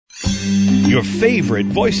Your favorite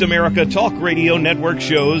Voice America Talk Radio Network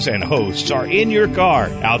shows and hosts are in your car,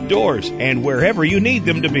 outdoors, and wherever you need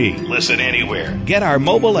them to be. Listen anywhere. Get our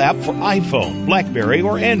mobile app for iPhone, BlackBerry,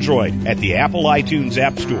 or Android at the Apple iTunes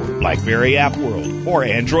App Store, BlackBerry App World, or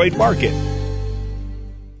Android Market.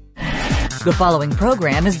 The following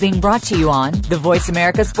program is being brought to you on the Voice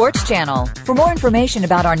America Sports Channel. For more information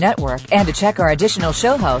about our network and to check our additional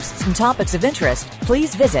show hosts and topics of interest,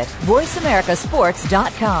 please visit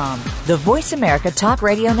voiceamericasports.com. The Voice America Talk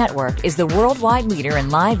Radio Network is the worldwide leader in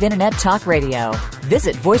live Internet talk radio.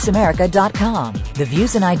 Visit voiceamerica.com. The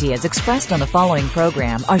views and ideas expressed on the following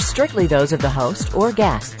program are strictly those of the host or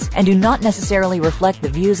guests and do not necessarily reflect the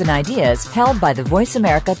views and ideas held by the Voice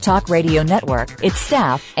America Talk Radio Network, its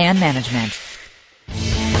staff, and management.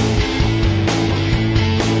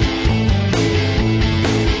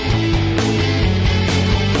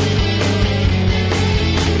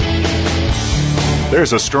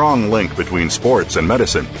 There's a strong link between sports and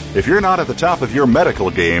medicine. If you're not at the top of your medical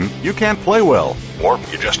game, you can't play well, or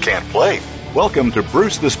you just can't play. Welcome to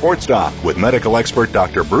Brucethesportsdoc with medical expert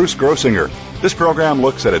Dr. Bruce Grossinger. This program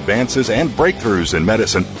looks at advances and breakthroughs in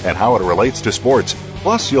medicine and how it relates to sports.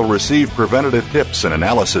 Plus, you'll receive preventative tips and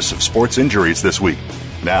analysis of sports injuries this week.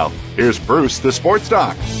 Now, here's Bruce the Sports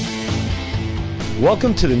Doc.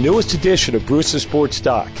 Welcome to the newest edition of Bruce the Sports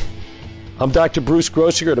Doc. I'm Dr. Bruce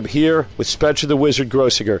Grossinger, and I'm here with Spencer the Wizard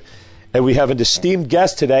Grossinger. And we have an esteemed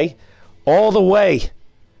guest today, all the way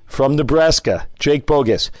from Nebraska, Jake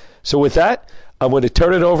Bogus. So with that, I'm going to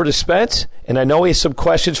turn it over to Spence, and I know he has some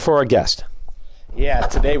questions for our guest. Yeah,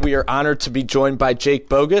 today we are honored to be joined by Jake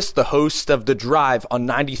Bogus, the host of The Drive on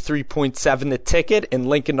 93.7 The Ticket in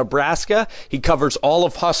Lincoln, Nebraska. He covers all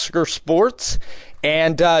of Husker sports.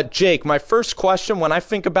 And Jake, my first question, when I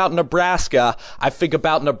think about Nebraska, I think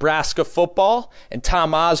about Nebraska football and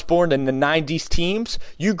Tom Osborne and the 90s teams.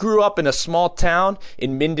 You grew up in a small town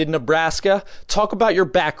in Minden, Nebraska. Talk about your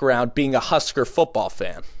background being a Husker football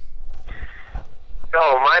fan.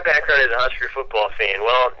 Oh, my background as a Husker football fan.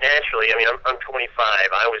 Well, naturally, I mean, I'm 25.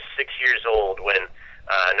 I was 6 years old when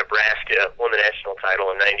Nebraska won the national title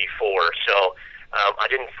in '94. So I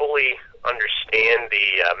didn't fully understand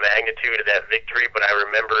the magnitude of that victory, but I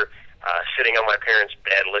remember sitting on my parents'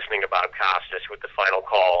 bed listening to Bob Costas with the final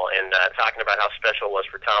call and talking about how special it was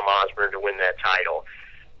for Tom Osborne to win that title.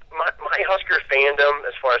 My Husker fandom,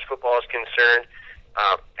 as far as football is concerned,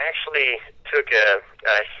 actually took a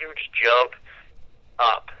huge jump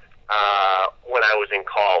up when I was in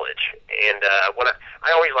college, and when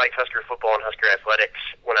I always liked Husker football and Husker athletics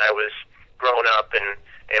when I was growing up and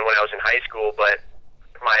when I was in high school. But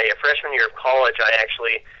my freshman year of college, I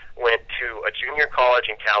actually went to a junior college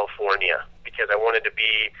in California because I wanted to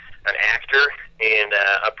be an actor and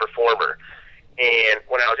a performer. And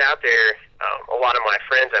when I was out there, a lot of my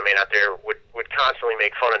friends I made out there would constantly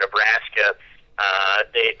make fun of Nebraska.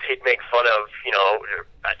 They'd make fun of,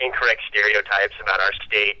 incorrect stereotypes about our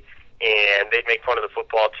state, and they'd make fun of the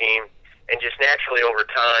football team. And just naturally over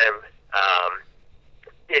time,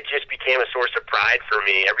 it just became a source of pride for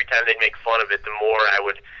me. Every time they'd make fun of it, the more I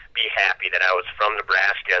would be happy that I was from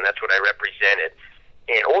Nebraska, and that's what I represented.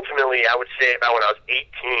 And ultimately, I would say about when I was 18,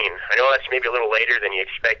 I know that's maybe a little later than you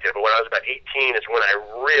expected, but when I was about 18 is when I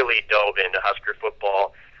really dove into Husker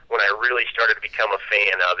football, when I really started to become a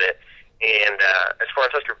fan of it. And as far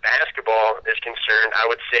as Husker basketball is concerned, I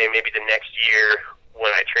would say maybe the next year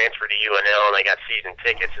when I transferred to UNL and I got season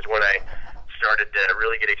tickets is when I started to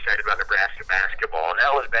really get excited about Nebraska basketball. And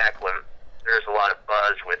that was back when there was a lot of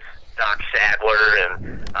buzz with Doc Sadler,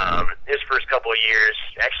 and his first couple of years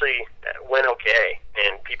actually went okay,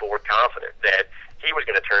 and people were confident that he was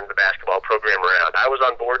going to turn the basketball program around. I was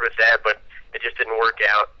on board with that, but it just didn't work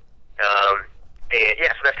out. And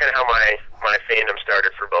yeah, so that's kind of how my fandom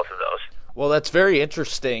started for both of those. Well, that's very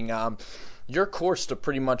interesting. Your course to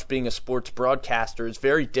pretty much being a sports broadcaster is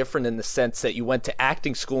very different in the sense that you went to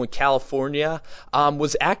acting school in California.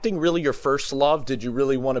 Was acting really your first love? Did you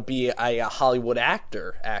really want to be a Hollywood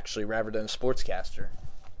actor, actually, rather than a sportscaster?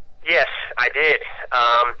 Yes, I did.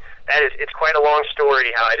 It's quite a long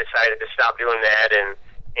story how I decided to stop doing that and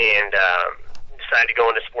decided to go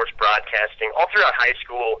into sports broadcasting. All throughout high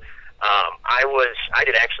school,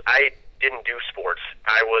 I didn't do sports.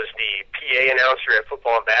 I was the PA announcer at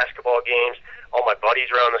football and basketball games. All my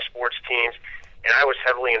buddies were on the sports teams, and I was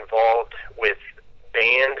heavily involved with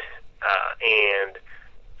band and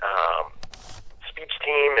speech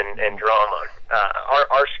team and drama.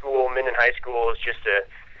 Our school, Minden High School, is just a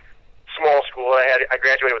small school. I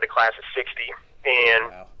graduated with a class of 60,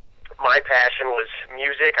 and wow. My passion was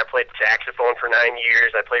music. I played saxophone for 9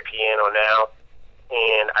 years. I play piano now.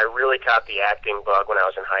 and I really caught the acting bug when I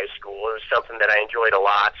was in high school. It was something that I enjoyed a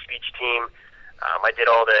lot. Speech team. I did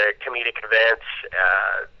all the comedic events,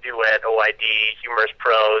 duet, OID, humorous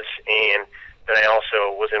prose, and then I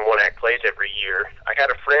also was in one-act plays every year. I had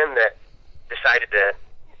a friend that decided to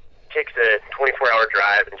take the 24-hour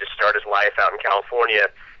drive and just start his life out in California.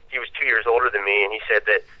 He was 2 years older than me, and he said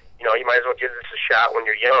that, you might as well give this a shot when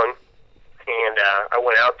you're young. And I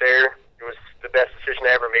went out there. It was the best decision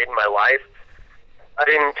I ever made in my life. I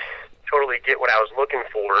didn't totally get what I was looking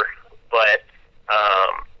for, but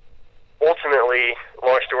ultimately,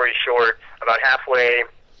 long story short, about halfway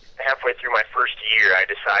through my first year, I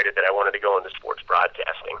decided that I wanted to go into sports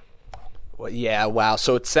broadcasting. Well, yeah, wow.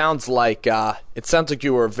 So it sounds like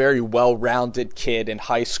you were a very well-rounded kid in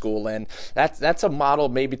high school, and that's a model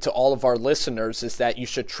maybe to all of our listeners, is that you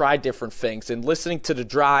should try different things. And listening to The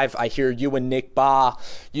Drive, I hear you and Nick Baugh,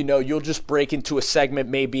 you'll just break into a segment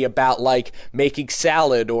maybe about like making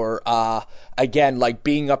salad or again, like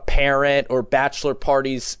being a parent or bachelor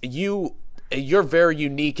parties. You're very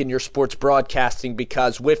unique in your sports broadcasting,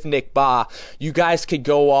 because with Nick Baugh, you guys could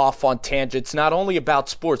go off on tangents not only about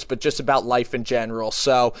sports, but just about life in general.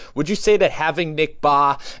 So would you say that having Nick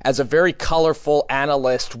Baugh as a very colorful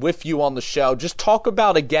analyst with you on the show, just talk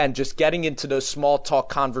about, again, just getting into those small talk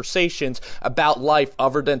conversations about life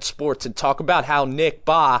other than sports, and talk about how Nick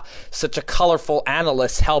Baugh, such a colorful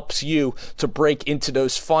analyst, helps you to break into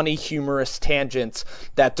those funny, humorous tangents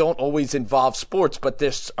that don't always involve sports, but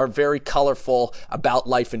this are very colorful about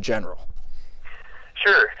life in general?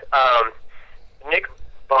 Sure. Nick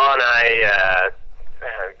Baugh and I'm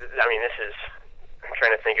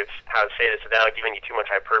trying to think of how to say this without giving you too much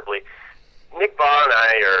hyperbole. Nick Baugh and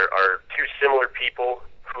I are two similar people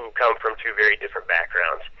who come from two very different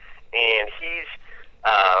backgrounds. And he's,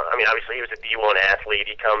 obviously he was a D1 athlete.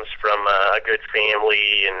 He comes from a good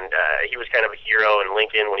family, and he was kind of a hero in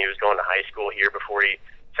Lincoln when he was going to high school here before he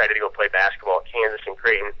decided to go play basketball at Kansas and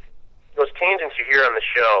Creighton. Those tangents you hear on the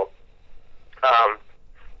show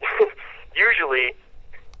usually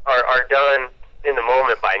are done in the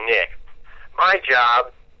moment by Nick. My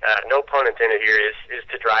job, no pun intended here, is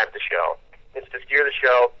to drive the show. It's to steer the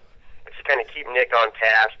show. It's to kind of keep Nick on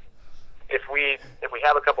task. If we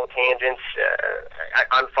have a couple of tangents,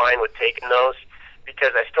 I'm fine with taking those,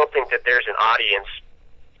 because I still think that there's an audience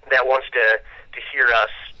that wants to hear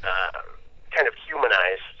us kind of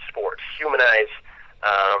humanize sports, humanize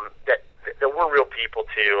that we're real people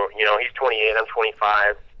too. He's 28, I'm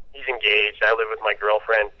 25. He's engaged. I live with my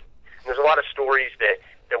girlfriend. And there's a lot of stories that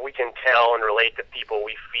we can tell and relate to people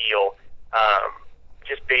we feel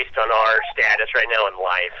just based on our status right now in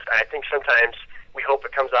life. I think sometimes we hope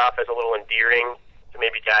it comes off as a little endearing to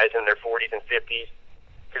maybe guys in their 40s and 50s,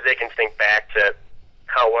 because they can think back to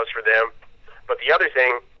how it was for them. But the other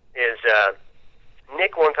thing is,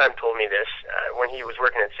 Nick one time told me this when he was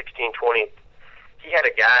working at 1620. He had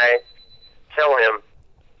a guy tell him,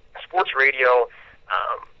 sports radio,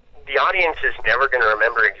 the audience is never going to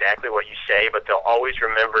remember exactly what you say, but they'll always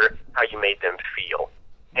remember how you made them feel.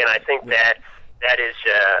 And I think that is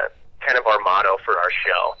kind of our motto for our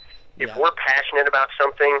show. If we're passionate about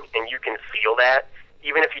something and you can feel that,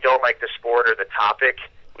 even if you don't like the sport or the topic,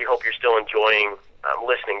 we hope you're still enjoying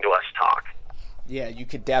listening to us talk. Yeah, you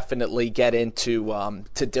could definitely get into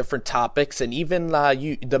to different topics, and even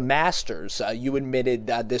the Masters. You admitted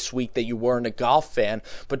this week that you weren't a golf fan,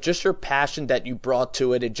 but just your passion that you brought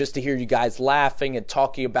to it, and just to hear you guys laughing and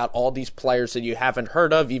talking about all these players that you haven't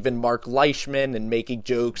heard of, even Mark Leishman, and making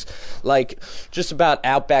jokes like just about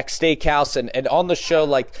Outback Steakhouse and on the show,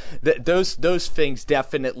 like those things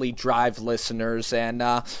definitely drive listeners. And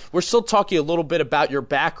we're still talking a little bit about your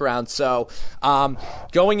background. So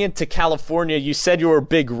going into California, you said you were a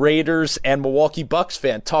big Raiders and Milwaukee Bucks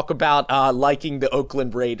fan. Talk about liking the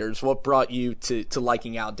Oakland Raiders. What brought you to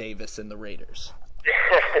liking Al Davis and the Raiders?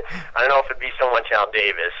 I don't know if it'd be so much Al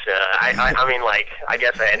Davis. I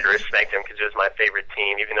guess I had to respect him because it was my favorite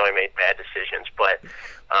team, even though he made bad decisions. But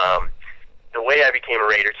the way I became a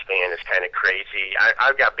Raiders fan is kind of crazy.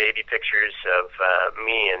 I've got baby pictures of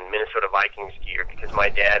me in Minnesota Vikings gear because my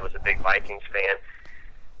dad was a big Vikings fan.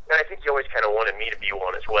 And I think he always kind of wanted me to be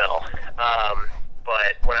one as well.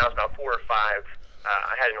 But when I was about 4 or 5,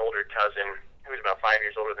 I had an older cousin who was about 5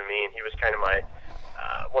 years older than me, and he was kind of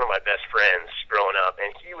one of my best friends growing up.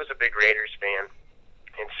 And he was a big Raiders fan.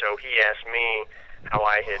 And so he asked me how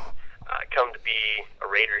I had come to be a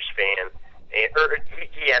Raiders fan.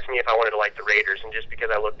 He asked me if I wanted to like the Raiders, and just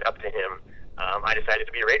because I looked up to him, I decided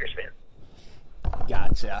to be a Raiders fan.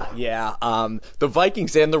 Gotcha. Yeah. The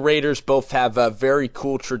Vikings and the Raiders both have very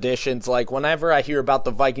cool traditions. Like whenever I hear about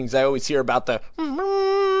the Vikings, I always hear about the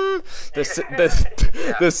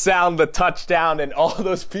the sound, the touchdown, and all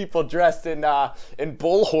those people dressed in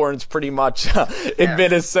bullhorns pretty much in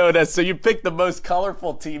Minnesota. So you picked the most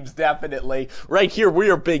colorful teams, definitely. Right here, we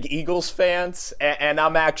are big Eagles fans, and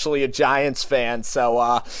I'm actually a Giants fan.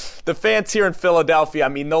 So the fans here in Philadelphia, I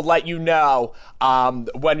mean, they'll let you know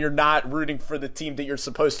when you're not rooting for the team that you're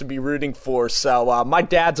supposed to be rooting for. So my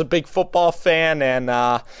dad's a big football fan, and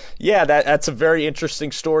that's a very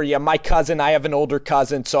interesting story. Yeah, my cousin, I have an older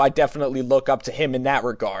cousin, so I definitely look up to him in that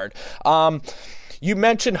regard. You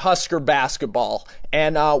mentioned Husker basketball,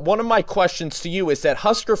 and one of my questions to you is that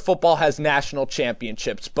Husker football has national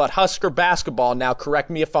championships, but Husker basketball, now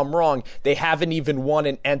correct me if I'm wrong, they haven't even won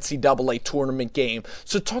an NCAA tournament game.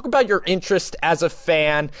 So talk about your interest as a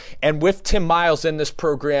fan, and with Tim Miles in this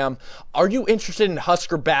program, are you interested in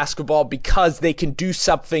Husker basketball because they can do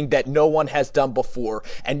something that no one has done before,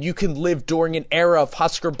 and you can live during an era of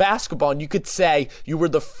Husker basketball, and you could say you were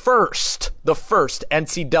the first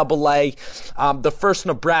NCAA, the first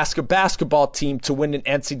Nebraska basketball team to win an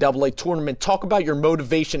NCAA tournament. Talk about your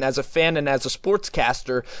motivation as a fan and as a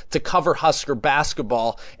sportscaster to cover Husker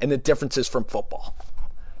basketball and the differences from football.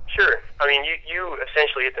 Sure. I mean, you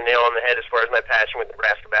essentially hit the nail on the head as far as my passion with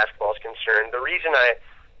Nebraska basketball is concerned. The reason I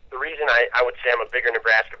would say I'm a bigger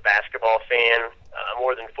Nebraska basketball fan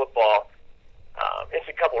more than football, it's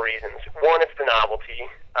a couple reasons. One, it's the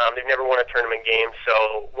novelty. They've never won a tournament game,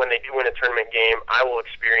 so when they do win a tournament game, I will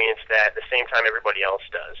experience that at the same time everybody else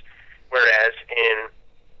does. Whereas in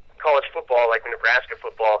college football, like Nebraska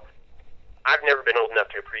football, I've never been old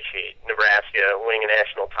enough to appreciate Nebraska winning a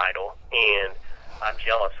national title, and I'm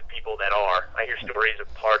jealous of people that are. I hear stories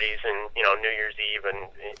of parties and New Year's Eve and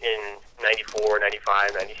in 94,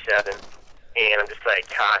 95, 97. And I'm just like,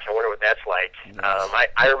 gosh, I wonder what that's like.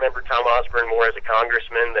 I remember Tom Osborne more as a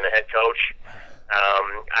congressman than a head coach.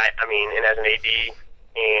 And as an AD.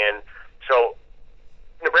 And so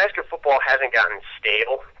Nebraska football hasn't gotten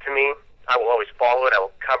stale to me. I will always follow it. I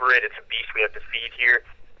will cover it. It's a beast we have to feed here.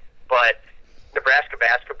 But Nebraska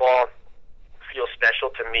basketball feels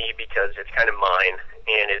special to me because it's kind of mine.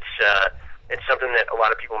 And it's something that a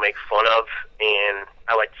lot of people make fun of, and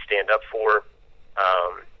I like to stand up for.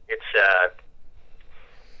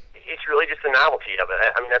 It's really just the novelty of it.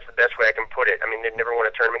 I mean, that's the best way I can put it. I mean, they've never won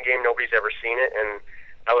a tournament game. Nobody's ever seen it, and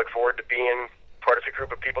I look forward to being part of a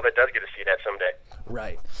group of people that does get to see that someday.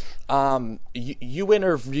 Right. You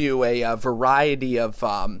interview a variety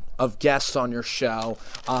of guests on your show,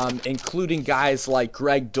 including guys like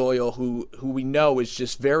Greg Doyle, who we know is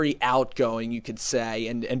just very outgoing, you could say,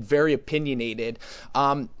 and very opinionated.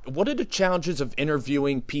 What are the challenges of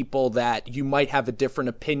interviewing people that you might have a different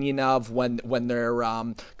opinion of when they're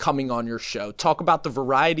coming on your show? Talk about the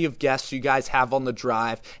variety of guests you guys have on the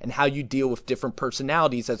drive and how you deal with different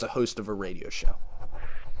personalities as a host of a radio show.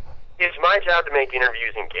 It's my job to make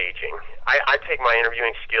interviews engaging. I take my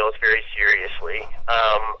interviewing skills very seriously.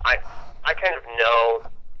 I kind of know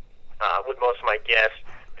with most of my guests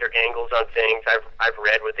their angles on things. I've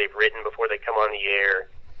read what they've written before they come on the air,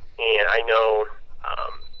 and I know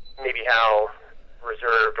maybe how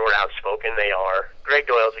reserved or outspoken they are. Greg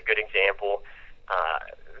Doyle is a good example.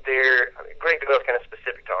 Greg Doyle is kind of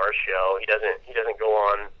specific to our show. He doesn't go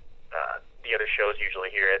on the other shows usually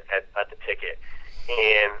here at the Ticket,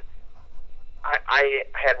 and I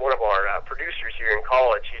had one of our producers here in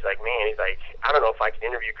college. He's like, I don't know if I can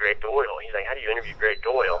interview Greg Doyle. He's like, how do you interview Greg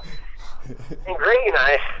Doyle? And Greg and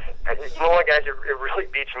I, you know what, guys, it really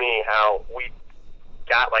beats me how we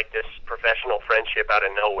got like this professional friendship out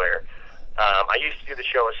of nowhere. I used to do the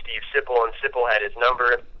show with Steve Sipple, and Sipple had his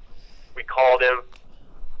number. We called him,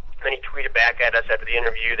 and then he tweeted back at us after the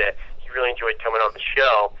interview that he really enjoyed coming on the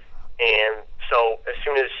show. And so as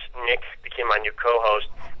soon as Nick became my new co-host,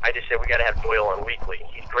 I just said we got to have Doyle on weekly.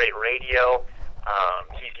 He's great radio.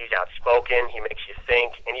 He's outspoken. He makes you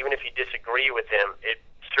think. And even if you disagree with him, it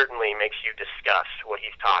certainly makes you discuss what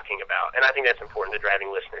he's talking about. And I think that's important to driving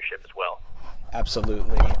listenership as well.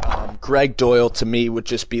 Absolutely. Greg Doyle to me would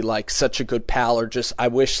just be like such a good pal, or just I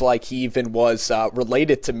wish like he even was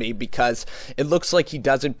related to me, because it looks like he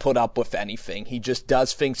doesn't put up with anything. He just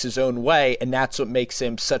does things his own way, and that's what makes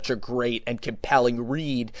him such a great and compelling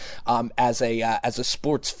read as a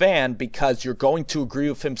sports fan, because you're going to agree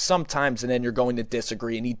with him sometimes and then you're going to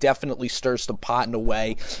disagree, and he definitely stirs the pot in a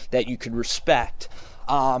way that you can respect.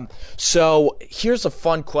 So here's a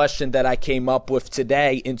fun question that I came up with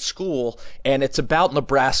today in school, and it's about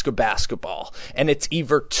Nebraska basketball. And it's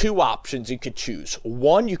either two options you could choose.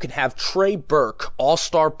 One, you can have Trey Burke,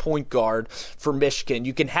 all-star point guard for Michigan.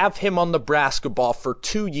 You can have him on Nebraska ball for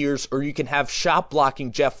 2 years, or you can have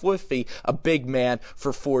shot-blocking Jeff Whitby, a big man,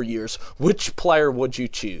 for 4 years. Which player would you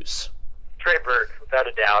choose? Trey Burke, without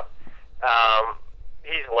a doubt.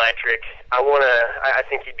 He's electric. I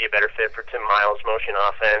think he'd be a better fit for Tim Miles' motion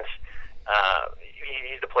offense.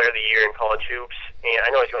 He's the player of the year in college hoops, and I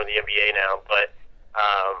know he's going to the NBA now, but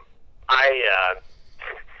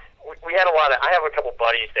we had I have a couple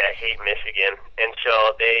buddies that hate Michigan, and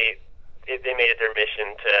so they made it their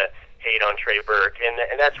mission to hate on Trey Burke, and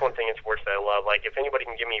that's one thing in sports that I love. Like, if anybody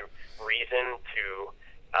can give me reason to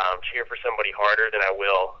cheer for somebody harder, then I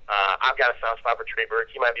will. I've got a soft spot for Trey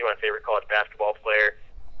Burke. He might be my favorite college basketball player,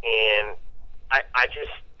 and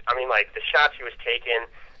the shots he was taking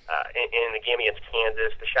in the game against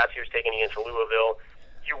Kansas, the shots he was taking against Louisville,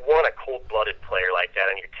 you want a cold-blooded player like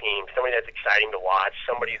that on your team, somebody that's exciting to watch,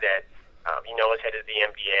 somebody that is headed to the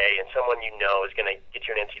NBA, and someone is going to get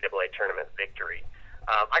you an NCAA tournament victory.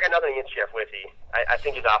 I got nothing against Jeff Withey. I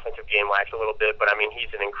think his offensive game lacks a little bit, but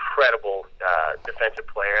he's an incredible defensive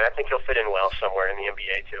player, and I think he'll fit in well somewhere in the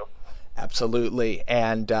NBA too. Absolutely.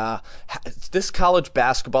 And this college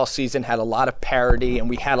basketball season had a lot of parity, and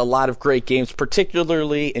we had a lot of great games,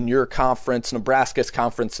 particularly in your conference, Nebraska's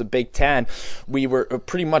conference, the Big Ten. We were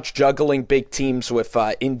pretty much juggling big teams with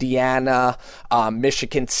Indiana,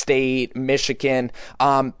 Michigan State, Michigan.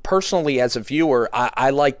 Personally, as a viewer, I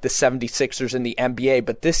like the 76ers in the NBA,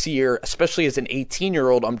 but this year, especially as an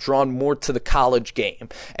 18-year-old, I'm drawn more to the college game.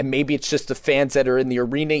 And maybe it's just the fans that are in the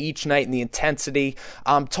arena each night and the intensity.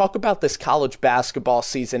 Talk about this college basketball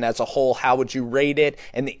season as a whole. How would you rate it?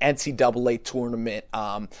 And the NCAA tournament.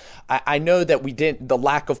 I know that the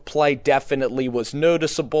lack of play definitely was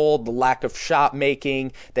noticeable, the lack of shot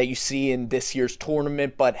making that you see in this year's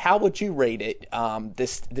tournament, but how would you rate it,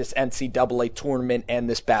 this NCAA tournament and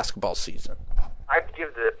this basketball season? I'd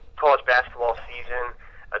give the college basketball season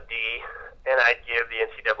a D, and I'd give the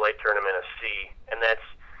NCAA tournament a C, and that's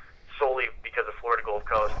solely because of Florida Gulf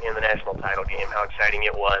Coast and the national title game, how exciting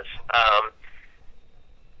it was.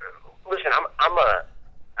 Listen, I'm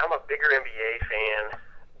a bigger NBA fan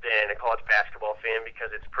than a college basketball fan because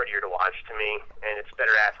it's prettier to watch to me, and it's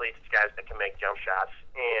better athletes, it's guys that can make jump shots.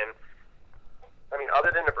 And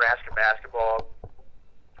other than Nebraska basketball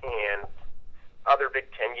and other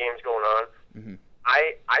Big Ten games going on,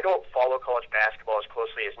 I don't follow college basketball as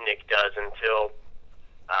closely as Nick does until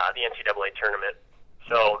the NCAA tournament.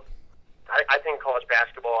 So I think college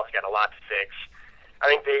basketball has got a lot to fix.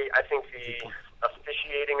 I think the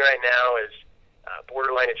officiating right now is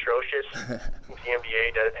borderline atrocious. The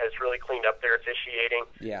NBA has really cleaned up their officiating.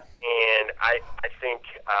 Yeah. And I think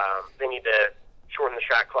they need to shorten the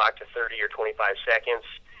shot clock to 30 or 25 seconds.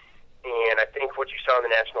 And I think what you saw in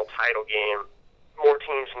the national title game, more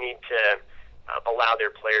teams need to allow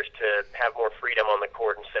their players to have more freedom on the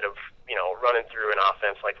court instead of running through an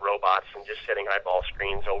offense like robots and just setting high ball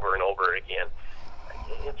screens over and over again.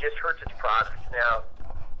 It just hurts its product. Now,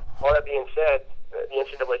 all that being said, the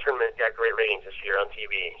NCAA tournament got great ratings this year on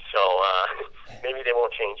TV, so maybe they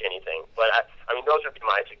won't change anything. But those would be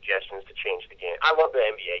my suggestions to change the game. I love the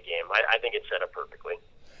NBA game. I think it's set up perfectly.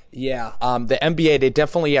 Yeah, the NBA, they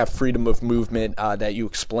definitely have freedom of movement that you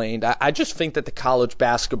explained. I just think that the college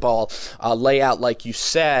basketball layout, like you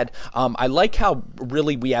said, I like how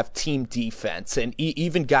really we have team defense. And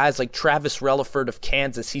even guys like Travis Relaford of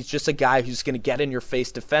Kansas, he's just a guy who's going to get in your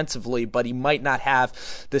face defensively, but he might not have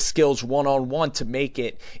the skills one-on-one to make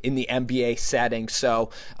it in the NBA setting. So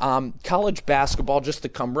college basketball, just the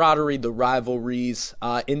camaraderie, the rivalries.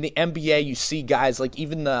 In the NBA, you see guys like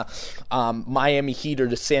even the Miami Heat or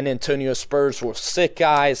the San Antonio Spurs were sick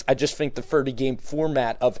guys. I just think the 30-game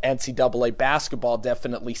format of NCAA basketball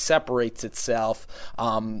definitely separates itself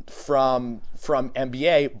from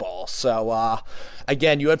NBA ball. So,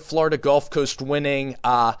 again, you had Florida Gulf Coast winning.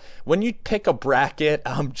 When you pick a bracket,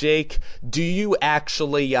 Jake, do you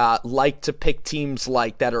actually like to pick teams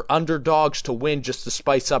like that are underdogs to win just to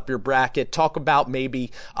spice up your bracket? Talk about maybe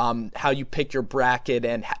how you pick your bracket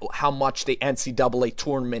and how much the NCAA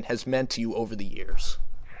tournament has meant to you over the years.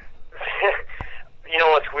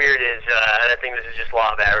 What's weird is, and I think this is just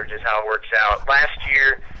law of averages, how it works out. Last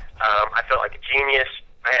year, I felt like a genius.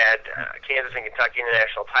 I had Kansas and Kentucky in the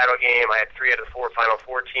national title game. I had 3 out of the 4 Final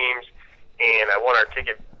Four teams, and I won our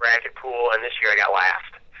ticket bracket pool, and this year I got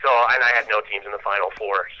last. So, and I had no teams in the Final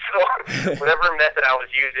Four. So, whatever method I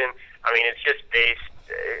was using, it's just based,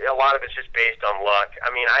 a lot of it's just based on luck.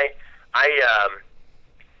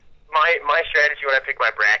 My strategy when I pick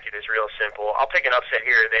my bracket is real simple. I'll pick an upset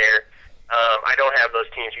here or there. I don't have those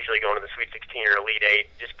teams usually going to the Sweet 16 or Elite 8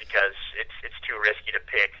 just because it's too risky to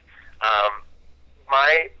pick.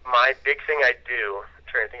 My big thing I do, I'm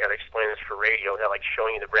trying to think how to explain this for radio without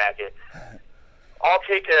showing you the bracket. I'll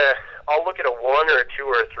look at a 1 or a 2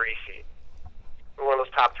 or a 3 seed. one of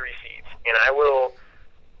those top 3 seeds, and I will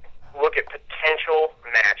look at potential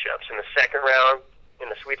matchups in the second round, in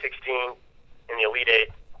the Sweet 16, in the Elite Eight,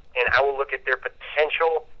 and I will look at their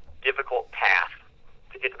potential difficult path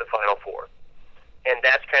to get to the Final Four. And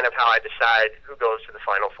that's kind of how I decide who goes to the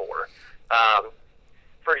Final Four.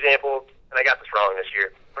 For example, and I got this wrong this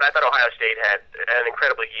year, but I thought Ohio State had an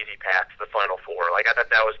incredibly easy path to the Final Four. Like, I thought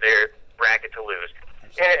that was their bracket to lose.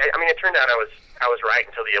 And I mean, it turned out I was right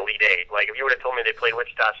until the Elite Eight. Like, if you would have told me they played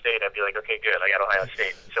Wichita State, I'd be like, okay, good, I got Ohio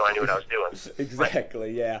State, so I knew what I was doing.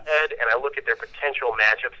 Exactly, yeah. And I look at their potential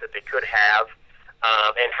matchups that they could have,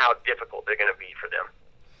 and how difficult they're going to be for them.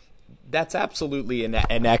 That's absolutely an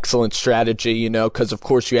excellent strategy, because of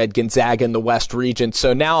course you had Gonzaga in the West region.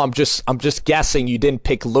 So now I'm just guessing you didn't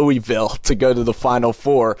pick Louisville to go to the Final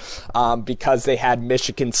Four, because they had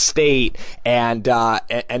Michigan State and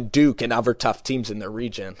Duke and other tough teams in their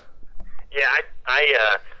region. Yeah,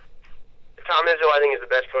 Tom Izzo, I think, is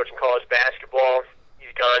the best coach in college basketball.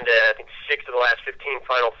 He's gone to, I think, 6 of the last 15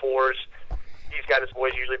 Final Fours. He's got his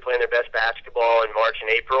boys usually playing their best basketball in March and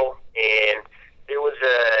April, and it was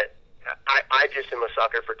I just am a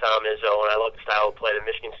sucker for Tom Izzo, and I love the style of play that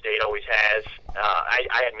Michigan State always has. I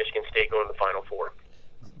had Michigan State going to the Final Four.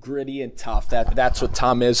 Gritty and tough. That's what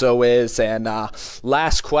Tom Izzo is. And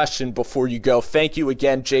last question before you go. Thank you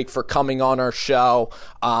again, Jake, for coming on our show.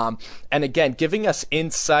 And again, giving us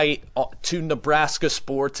insight to Nebraska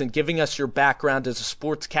sports and giving us your background as a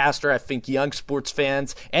sportscaster. I think young sports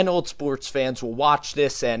fans and old sports fans will watch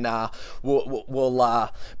this and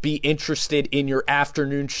will be interested in your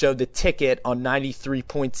afternoon show, The Ticket, on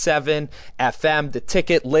 93.7 FM. The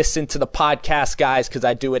Ticket. Listen to the podcast, guys, because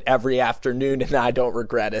I do it every afternoon and I don't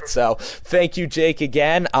regret it. So thank you, Jake,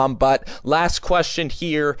 again. But last question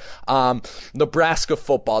here. Nebraska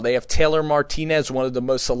football. They have Taylor Martinez, one of the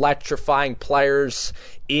most electrifying players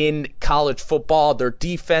in college football. Their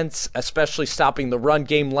defense, especially stopping the run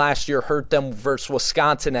game last year, hurt them versus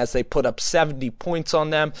Wisconsin as they put up 70 points on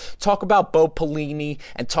them. Talk about Bo Pelini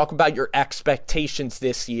and talk about your expectations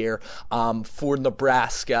this year for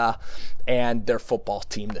Nebraska and their football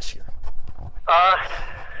team this year.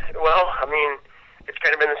 Well, I mean, it's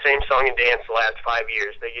kind of been the same song and dance the last 5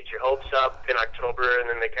 years. They get your hopes up in October, and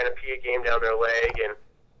then they kind of pee a game down their leg, and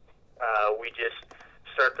we just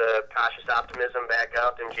start the cautious optimism back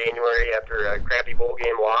up in January after a crappy bowl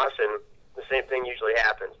game loss, and the same thing usually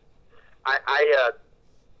happens. I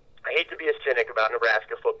hate to be a cynic about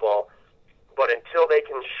Nebraska football, but until they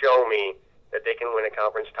can show me that they can win a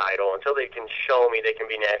conference title, until they can show me they can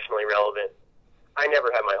be nationally relevant, I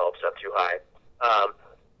never have my hopes up too high.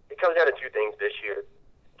 It comes down to 2 things this year.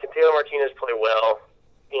 Can Taylor Martinez play well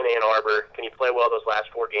in Ann Arbor? Can he play well those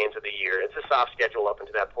last 4 games of the year? It's a soft schedule up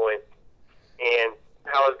until that point. And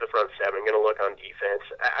how is the front 7 going to look on defense?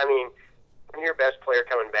 I mean, when your best player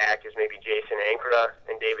coming back is maybe Jason Ankara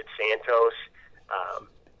and David Santos,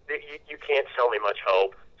 you can't sell me much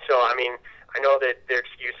hope. So, I mean, I know that their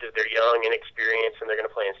excuse is they're young, inexperienced, and they're going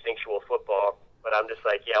to play instinctual football. But I'm just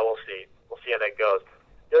like, yeah, we'll see. We'll see how that goes.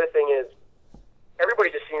 The other thing is,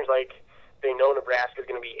 everybody just seems like they know Nebraska's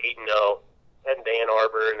going to be 8-0, heading to Ann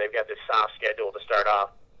Arbor, and they've got this soft schedule to start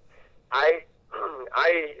off.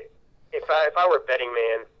 If I were a betting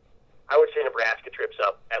man, I would say Nebraska trips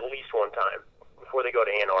up at least one time before they go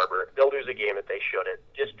to Ann Arbor. They'll lose a game that they shouldn't,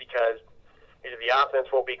 just because either the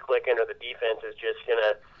offense won't be clicking or the defense is just going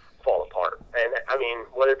to fall apart. And, I mean,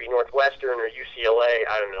 whether it be Northwestern or UCLA,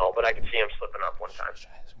 I don't know, but I could see them slipping up one time.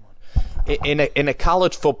 In a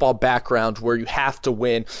college football background where you have to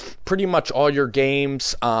win pretty much all your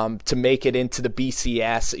games to make it into the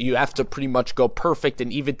BCS, you have to pretty much go perfect,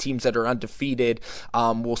 and even teams that are undefeated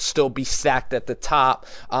will still be stacked at the top.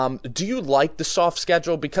 Do you like the soft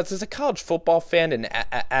schedule? Because as a college football fan and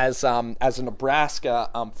as a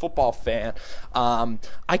Nebraska football fan,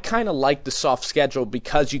 I kind of like the soft schedule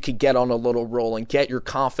because you could get on a little roll and get your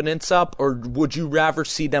confidence up. Or would you rather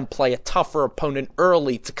see them play a tougher opponent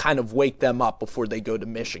early to kind of wake them up before they go to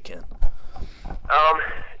Michigan?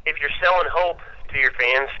 If you're selling hope to your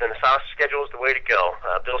fans, then the soft schedule is the way to go.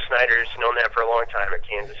 Bill Snyder's known that for a long time at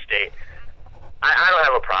Kansas State. I don't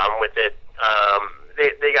have a problem with it.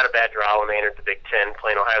 They got a bad draw when they entered the Big Ten,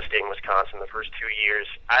 playing Ohio State and Wisconsin the first 2 years.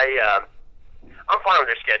 I'm fine with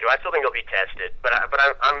their schedule. I still think they'll be tested, but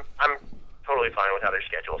I'm totally fine with how their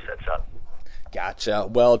schedule sets up. Gotcha.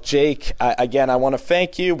 Well, Jake, again, I want to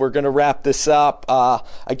thank you. We're going to wrap this up.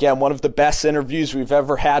 Again, one of the best interviews we've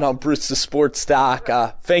ever had on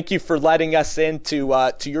Brucethesportsdoc. Thank you for letting us into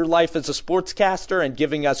to your life as a sportscaster and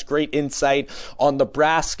giving us great insight on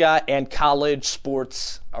Nebraska and college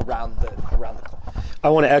sports around the club. I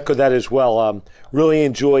want to echo that as well. Really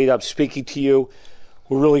enjoyed speaking to you.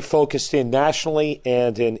 we're really focused in nationally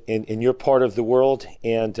and in your part of the world.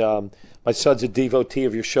 And my son's a devotee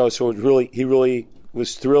of your show, so he really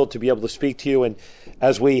was thrilled to be able to speak to you. And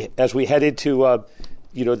as we head into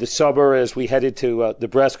the summer, as we head into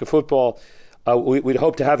Nebraska football, we'd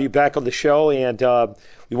hope to have you back on the show, and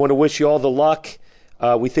we want to wish you all the luck.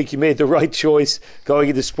 We think you made the right choice going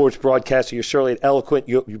into sports broadcasting. You're certainly eloquent.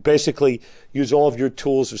 You basically use all of your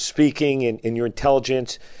tools of speaking and your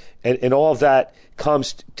intelligence, and all of that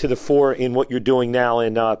comes to the fore in what you're doing now.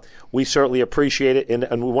 And we certainly appreciate it,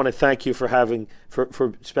 and we want to thank you for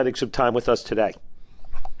spending some time with us today.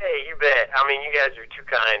 Hey, you bet. I mean, you guys are too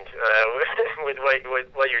kind with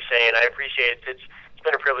what you're saying. I appreciate it. It's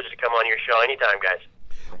been a privilege to come on your show. Anytime, guys.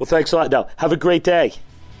 Well, thanks a lot. Now, have a great day.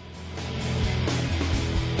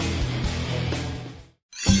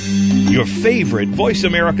 Your favorite Voice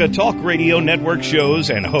America Talk Radio Network shows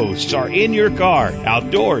and hosts are in your car,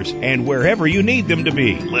 outdoors, and wherever you need them to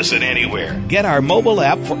be. Listen anywhere. Get our mobile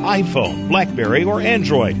app for iPhone, BlackBerry, or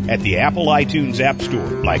Android at the Apple iTunes App Store,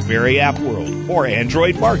 BlackBerry App World, or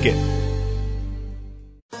Android Market.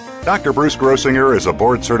 Dr. Bruce Grossinger is a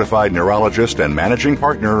board-certified neurologist and managing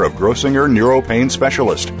partner of Grossinger Neuropain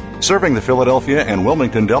Specialist, serving the Philadelphia and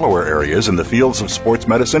Wilmington, Delaware areas in the fields of sports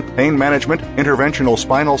medicine, pain management, interventional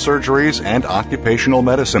spinal surgeries, and occupational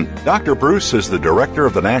medicine. Dr. Bruce is the director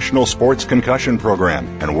of the National Sports Concussion Program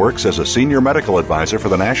and works as a senior medical advisor for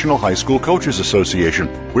the National High School Coaches Association.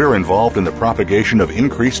 We're involved in the propagation of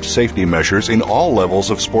increased safety measures in all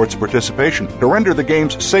levels of sports participation to render the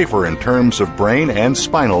games safer in terms of brain and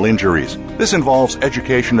spinal injuries. This involves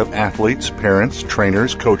education of athletes, parents,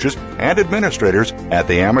 trainers, coaches, and administrators at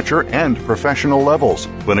the amateur and professional levels.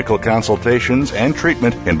 Clinical consultations and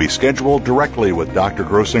treatment can be scheduled directly with Dr.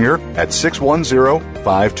 Grossinger at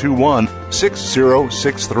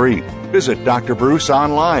 610-521-6063. Visit Dr. Bruce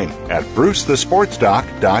online at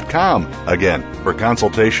brucethesportsdoc.com. Again, for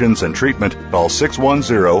consultations and treatment, call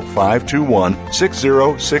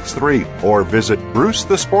 610-521-6063 or visit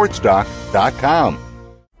brucethesportsdoc.com.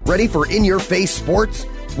 Ready for in-your-face sports?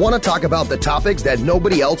 Want to talk about the topics that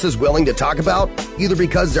nobody else is willing to talk about, either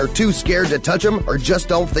because they're too scared to touch them or just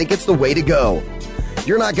don't think it's the way to go?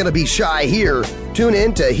 You're not going to be shy here. Tune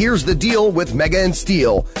in to Here's the Deal with Mega and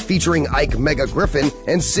Steel, featuring Ike Mega Griffin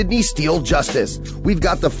and Sydney Steele Justice. We've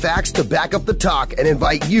got the facts to back up the talk and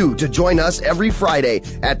invite you to join us every Friday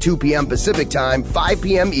at 2 p.m. Pacific Time, 5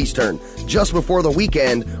 p.m. Eastern, just before the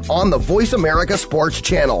weekend on the Voice America Sports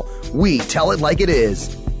Channel. We tell it like it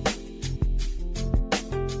is.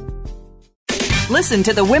 Listen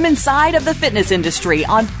to the women's side of the fitness industry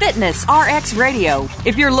on Fitness RX Radio.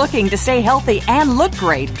 If you're looking to stay healthy and look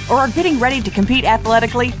great, or are getting ready to compete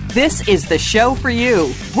athletically, this is the show for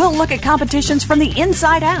you. We'll look at competitions from the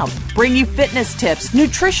inside out, bring you fitness tips,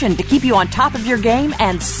 nutrition to keep you on top of your game,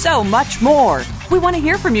 and so much more. We want to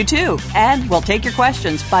hear from you too, and we'll take your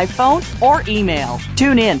questions by phone or email.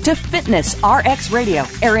 Tune in to Fitness RX Radio,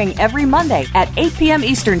 airing every Monday at 8 p.m.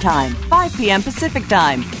 Eastern Time, 5 p.m. Pacific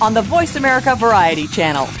Time on the Voice America Variety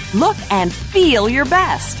Channel. Look and feel your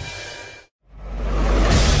best.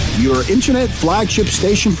 Your internet flagship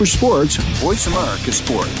station for sports, Voice America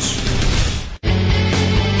Sports.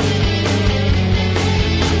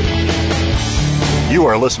 You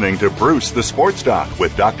are listening to Bruce the Sports Doc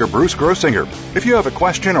with Dr. Bruce Grossinger. If you have a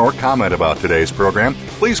question or comment about today's program,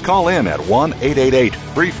 please call in at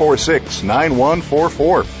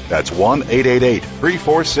 1-888-346-9144. That's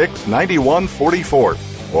 1-888-346-9144.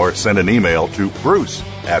 Or send an email to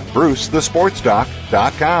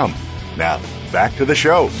bruce@brucethesportsdoc.com. Now, back to the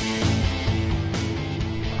show.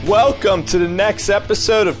 Welcome to the next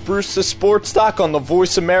episode of Bruce the Sports Doc on the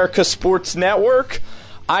Voice America Sports Network.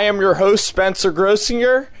 I am your host, Spencer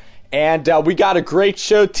Grossinger, and we got a great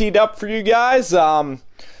show teed up for you guys.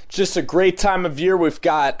 Just a great time of year. We've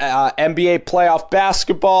got NBA playoff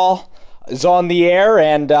basketball is on the air,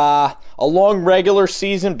 and a long regular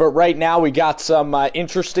season, but right now we got some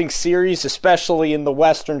interesting series, especially in the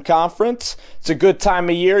Western Conference. It's a good time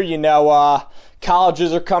of year. You know,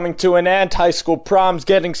 colleges are coming to an end, high school prom's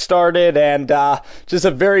getting started, and just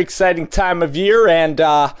a very exciting time of year, and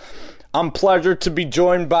I'm pleasured to be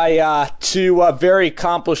joined by two very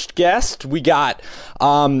accomplished guests. We got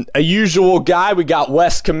a usual guy. We got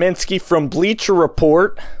Wes Kaminsky from Bleacher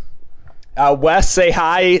Report. Wes, say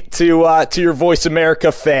hi to your Voice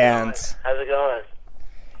America fans. How's it going?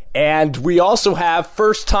 And we also have,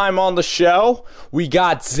 first time on the show, we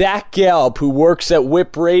got Zack Gelb, who works at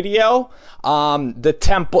Whip Radio,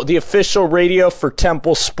 the official radio for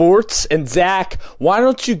Temple Sports. And Zack, why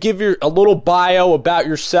don't you give a little bio about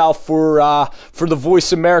yourself for the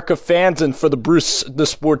Voice America fans and for the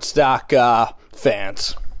Brucethesportsdoc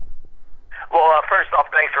fans? Well, first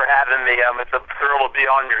off, thanks for having me. It's a thrill to be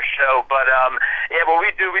on your show. But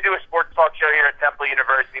we do a sports talk show here at Temple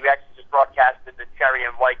University. We actually just broadcasted the Cherry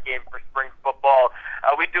and White game for spring football.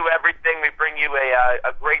 We do everything. We bring you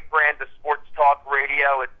a great brand of sports talk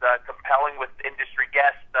radio. It's compelling with industry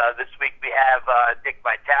guests. This week we have Dick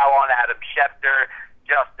Vitale on, Adam Schefter,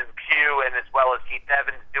 Justin Pugh, and as well as Keith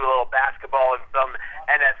Evans, do a little basketball and some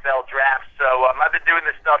NFL drafts. So I've been doing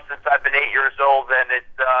this stuff since I've been 8 years old, and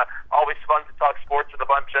it's always fun to talk sports with a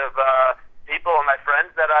bunch of people and my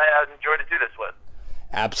friends that I enjoy to do this with.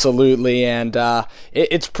 Absolutely, and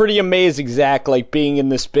it's pretty amazing, Zach, like being in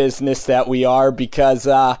this business that we are, because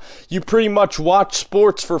you pretty much watch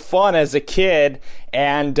sports for fun as a kid,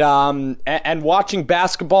 and watching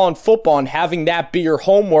basketball and football and having that be your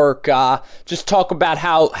homework. Just talk about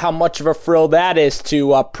how much of a thrill that is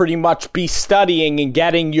to pretty much be studying and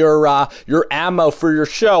getting your ammo for your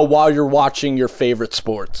show while you're watching your favorite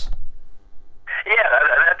sports. Yeah,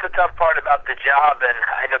 that's the tough part about the job, and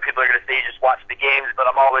I know people are going to say you just watch the games, but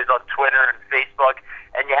I'm always on Twitter and Facebook,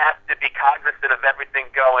 and you have to be cognizant of everything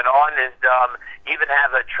going on, and even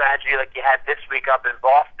have a tragedy like you had this week up in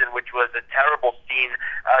Boston, which was a terrible scene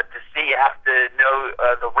to see. You have to know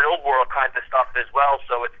the real world kinds of stuff as well,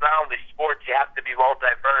 so it's not only sports, you have to be well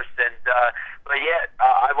diverse, and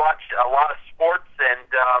I watch a lot of sports, and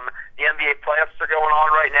the NBA playoffs are going on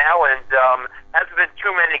right now, and hasn't been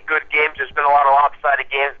too many good games. There's been a lot of lopsided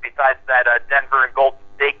games besides that Denver and Golden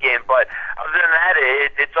State game, but other than that,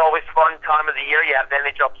 it's always fun time of the year. You have the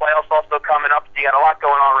NHL playoffs also coming up, so you got a lot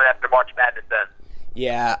going on right after March Madness then.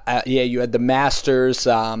 Yeah, you had the Masters,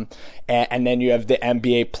 and then you have the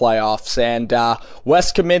NBA playoffs. And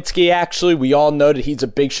Wes Kaminsky, actually, we all know that he's a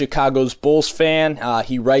big Chicago Bulls fan.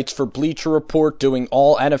 He writes for Bleacher Report, doing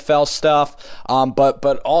all NFL stuff,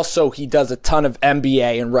 but also he does a ton of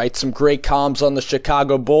NBA and writes some great columns on the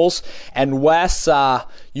Chicago Bulls. And Wes,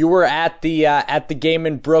 you were at the game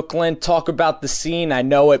in Brooklyn. Talk about the scene. I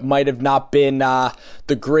know it might have not been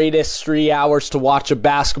the greatest 3 hours to watch a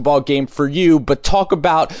basketball game for you, but talk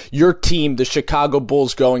about your team, the Chicago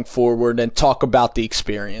Bulls, going forward, and talk about the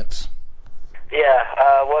experience. Yeah,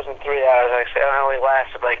 it wasn't 3 hours. Actually, it only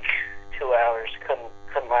lasted like 2 hours.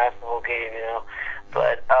 Couldn't last the whole game,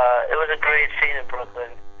 But it was a great scene in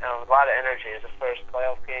Brooklyn. A lot of energy. It was the first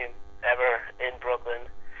playoff game ever in Brooklyn.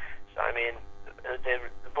 So I mean,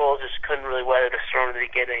 the Bulls just couldn't really weather the storm at the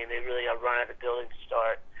beginning. They really got run out of the building to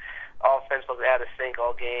start. Offense was out of sync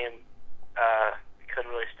all game.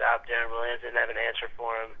 Couldn't really stop Darren Williams. Didn't have an answer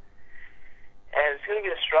for him. And it's going to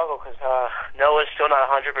be a struggle because Noah's still not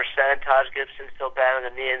 100%. Taj Gibson's still battling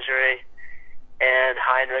a knee injury. And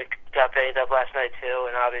Heinrich got banged up last night too.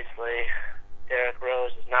 And obviously Derrick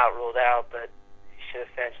Rose is not ruled out, but he should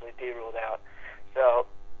essentially be ruled out. So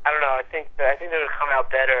I don't know. I think they're going to come out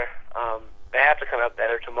better. They have to come out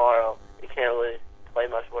better tomorrow. You can't really play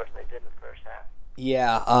much worse than they did in the first half.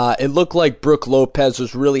 Yeah, it looked like Brook Lopez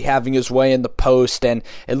was really having his way in the post, and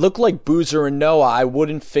it looked like Boozer and Noah. I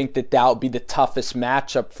wouldn't think that would be the toughest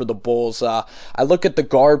matchup for the Bulls. I look at the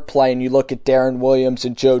guard play, and you look at Darren Williams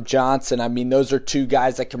and Joe Johnson. I mean, those are two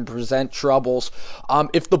guys that can present troubles.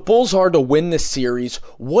 If the Bulls are to win this series,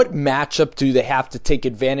 what matchup do they have to take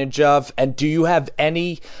advantage of? And do you have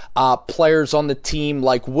any players on the team?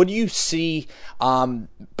 Like, what do you see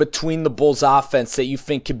between the Bulls' offense that you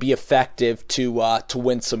think could be effective to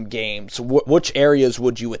win some games? Which areas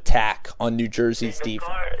would you attack on New Jersey's defense?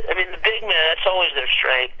 I mean, the big man, that's always their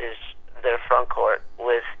strength, is their front court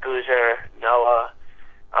with Boozer, Noah,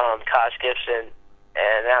 Taj Gibson,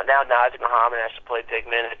 and now Nazir Muhammad has to play big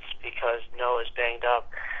minutes because Noah's banged up.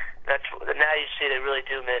 Now you see they really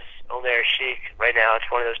do miss Omer Sheik right now. It's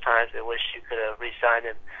one of those times they wish you could have re-signed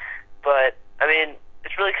him. But, I mean,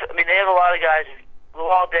 they have a lot of guys.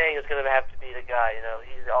 Luol Deng is going to have to be the guy,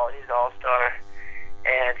 He's an all-star.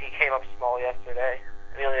 And he came up small yesterday.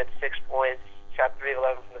 He only had 6 points, shot 3 of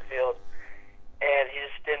 11 from the field, and he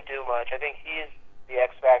just didn't do much. I think he's the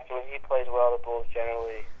X factor. When he plays well, the Bulls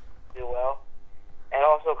generally do well. And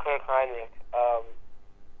also Kirk Heinrich.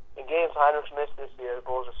 In games Heinrich missed this year, the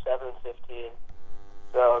Bulls are 7-15.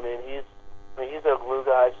 So he's their glue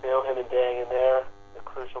guy. So him and Dang, and they're the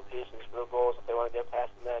crucial pieces for the Bulls if they want to get past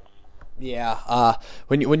the Nets. Yeah,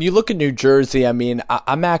 when you look at New Jersey, I mean,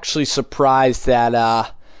 I'm actually surprised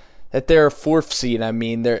that that they're a 4th seed. I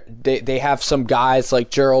mean, they have some guys like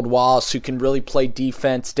Gerald Wallace who can really play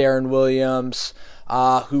defense, Darren Williams,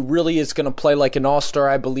 who really is going to play like an all-star,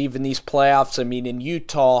 I believe, in these playoffs. I mean, in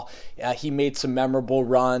Utah, he made some memorable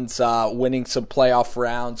runs, winning some playoff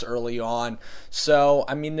rounds early on. So,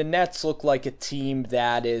 I mean, the Nets look like a team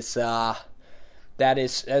that is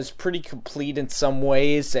pretty complete in some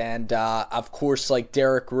ways, and of course, like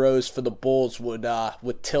Derrick Rose for the Bulls would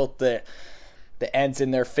tilt the ends in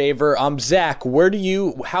their favor. Zach,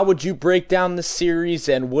 how would you break down the series,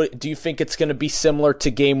 and what do you think it's going to be similar to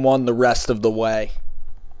Game 1 the rest of the way?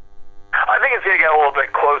 I think it's going to get a little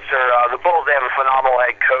bit closer. The Bulls, they have a phenomenal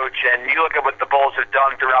head coach, and you look at what the Bulls have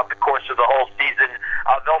done throughout the course of the whole season.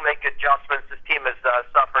 They'll make adjustments. This team has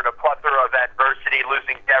suffered a plethora of adversity,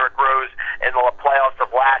 losing Derrick Rose in the playoffs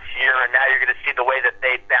of last year, and now you're going to see the way that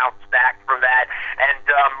they bounce back from that. And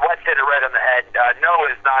let's hit it right on the head.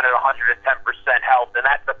 Noah is not at 110% health, and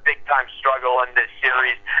that's a big-time struggle in this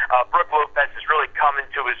series. Brook Lopez has really come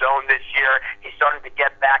into his own this year. He's starting to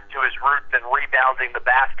get back to his roots and rebounding the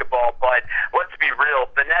basketball. But let's be real,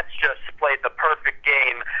 the Nets just played the perfect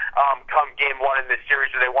game come Game 1 in this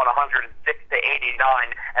series where they won 106-89,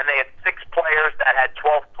 and they had 6 players that had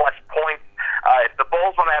 12-plus points. If the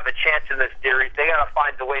Bulls want to have a chance in this series, they got to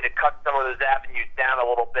find a way to cut some of those avenues down a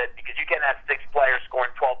little bit, because you can't have 6 players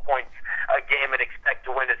scoring 12 points a game and expect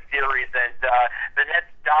to win a series. And the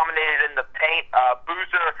Nets dominated in the paint.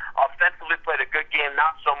 Boozer offensively played a good game,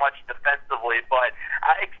 not so much defensively, but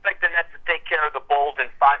I expect the Nets to take care of the Bulls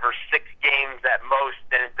in 5 or 6 games at most.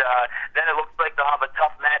 And then it looks like they'll have a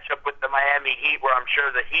tough matchup with the Miami Heat, where I'm sure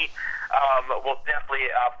the Heat will definitely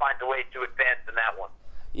find a way to advance in that one.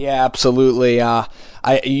 Yeah, absolutely.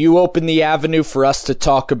 You opened the avenue for us to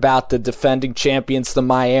talk about the defending champions, the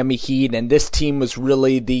Miami Heat, and this team was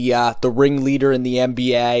really the ringleader in the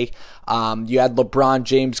NBA. You had LeBron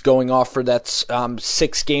James going off for that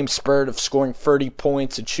 6-game spurt of scoring 30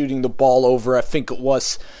 points and shooting the ball over, I think it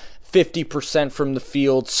was 50% from the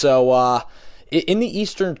field. So in the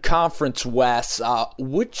Eastern Conference, Wes,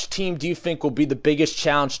 which team do you think will be the biggest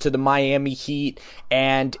challenge to the Miami Heat?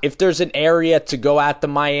 And if there's an area to go at the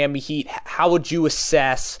Miami Heat, how would you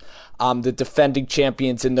assess the defending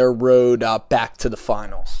champions in their road back to the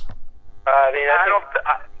finals?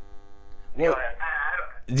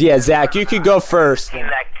 Yeah, Zach, you could go first. The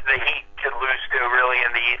Heat could lose to really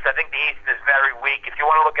in the East. I think the East is very weak. If you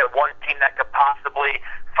want to look at one team that could possibly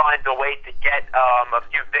find a way to get a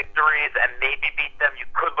few victories and maybe beat them, you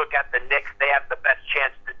could look at the Knicks. They have the best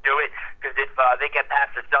chance to do it, because if they get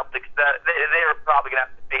past the Celtics, they're probably going to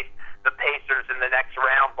have to face the Pacers in the next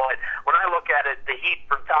round. But when I look at it, the Heat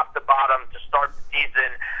from top to bottom to start the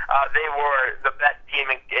season, they were the best team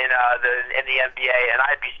in the NBA, and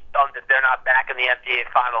I'd be stunned if they're not back in the NBA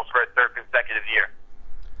Finals for a 3rd consecutive year.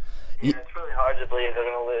 Yeah, it's really hard to believe they're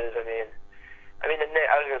going to lose. I mean, I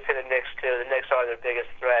was going to say the Knicks too. The Knicks are their biggest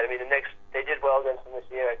threat. I mean, the Knicks, they did well against them this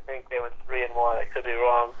year. I think they went 3-1. I could be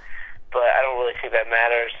wrong, but I don't really think that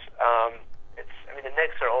matters. The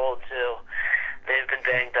Knicks are old too. They've been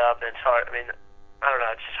banged up, and it's hard. I don't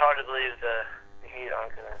know. It's just hard to believe the Heat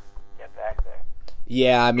aren't going to get back there.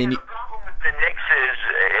 Yeah, the problem with the Knicks is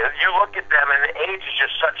you look at them, and the age is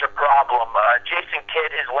just such a problem. Jason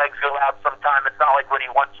Kidd, his legs go out sometime. It's not like what he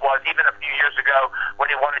once was. Even a few years ago when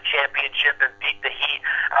he won a championship and beat the Heat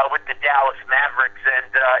with the Dallas Mavericks.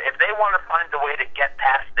 And if they want to find a way to get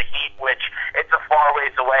past the Heat, which it's a far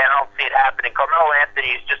ways away, I don't see it happening. Carmelo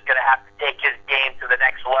Anthony is just going to have to take his game to the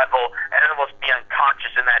next level and almost be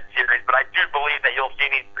unconscious in that series. But I do believe that you'll see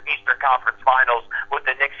the Eastern Conference Finals with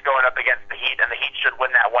the Knicks going up against the Heat, and the Heat should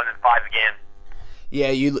win that 1 in 5 again.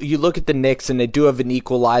 Yeah, you look at the Knicks, and they do have an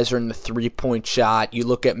equalizer in the three-point shot. You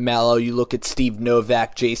look at Melo, you look at Steve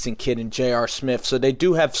Novak, Jason Kidd, and J.R. Smith. So they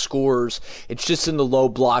do have scorers. It's just in the low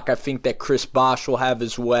block. I think that Chris Bosh will have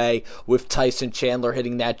his way with Tyson Chandler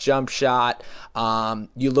hitting that jump shot.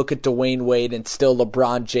 You look at Dwayne Wade and still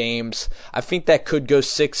LeBron James. I think that could go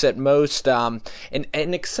 6 at most. An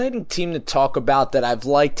exciting team to talk about that I've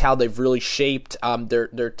liked how they've really shaped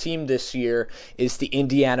their team this year is the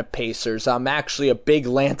Indiana Pacers. I'm actually a big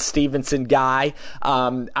Lance Stevenson guy.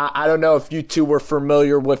 I don't know if you two were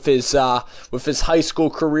familiar with his high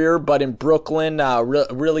school career, but in Brooklyn,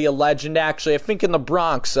 really a legend. Actually, I think in the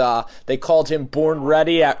Bronx, they called him Born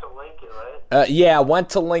Ready. Went to Lincoln, right? Went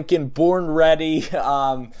to Lincoln, Born Ready.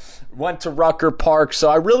 went to Rucker Park, so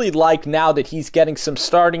I really like now that he's getting some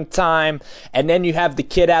starting time. And then you have the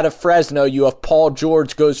kid out of Fresno. You have Paul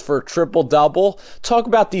George goes for a triple-double. Talk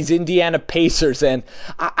about these Indiana Pacers, and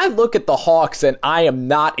I look at the Hawks, and I am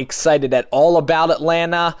not excited at all about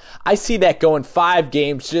Atlanta. I see that going 5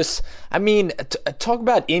 games. Talk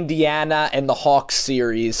about Indiana and the Hawks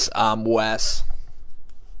series, Wes.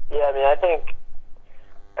 Yeah, I think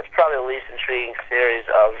that's probably the least intriguing series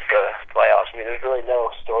of the playoffs. There's really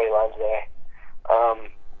no storylines there.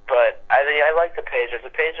 But I like the Pacers. The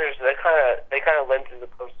Pacers, they kind of limped into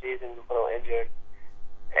the postseason, a little injured.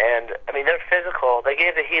 And they're physical. They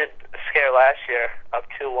gave the Heat a scare last year, up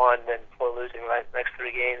 2-1, then before losing the next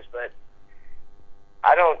 3 games. But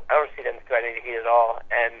I don't see them threatening the Heat at all.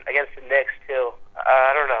 And against the Knicks too,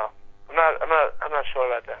 I don't know. I'm not sure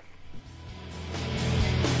about that.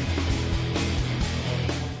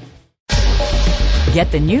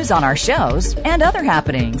 Get the news on our shows and other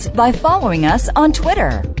happenings by following us on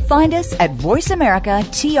Twitter. Find us at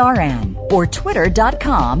VoiceAmericaTRN or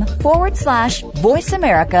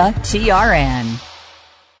twitter.com/VoiceAmericaTRN.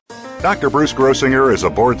 Dr. Bruce Grossinger is a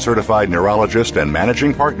board-certified neurologist and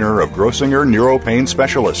managing partner of Grossinger Neuropain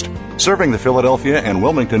Specialist, serving the Philadelphia and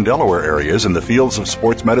Wilmington, Delaware areas in the fields of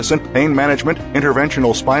sports medicine, pain management,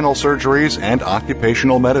 interventional spinal surgeries, and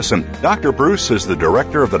occupational medicine. Dr. Bruce is the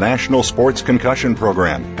director of the National Sports Concussion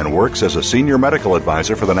Program and works as a senior medical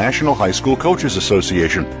advisor for the National High School Coaches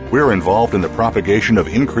Association. We're involved in the propagation of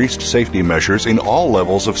increased safety measures in all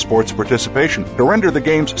levels of sports participation to render the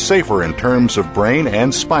games safer in terms of brain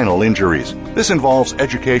and spinal injuries. This involves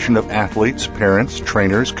education of athletes, parents,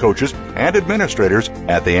 trainers, coaches, and administrators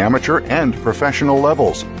at the amateur and professional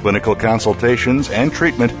levels. Clinical consultations and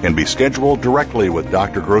treatment can be scheduled directly with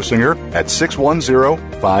Dr. Grossinger at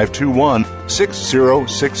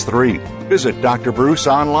 610-521-6063. Visit Dr. Bruce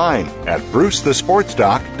online at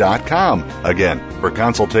BruceThesportsdoc.com. Again, for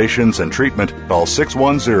consultations and treatment, call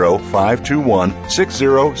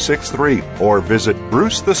 610-521-6063 or visit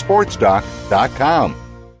BruceThesportsdoc.com.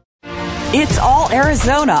 It's all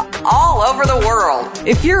Arizona, all over the world.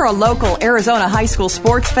 If you're a local Arizona high school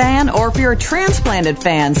sports fan, or if you're a transplanted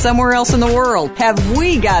fan somewhere else in the world, have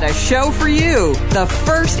we got a show for you. The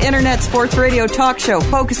first internet sports radio talk show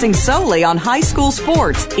focusing solely on high school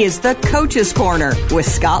sports is The Coach's Corner with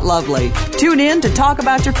Scott Lovely. Tune in to talk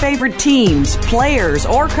about your favorite teams, players,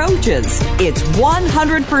 or coaches. It's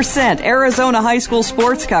 100% Arizona high school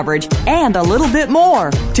sports coverage and a little bit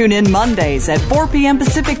more. Tune in Mondays at 4 p.m.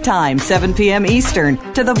 Pacific Time, 7 p.m. Eastern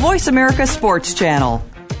to the Voice America Sports Channel.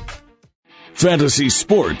 Fantasy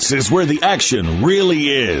sports is where the action really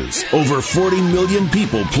is. Over 40 million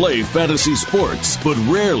people play fantasy sports, but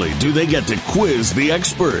rarely do they get to quiz the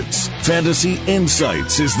experts. Fantasy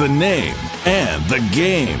Insights is the name and the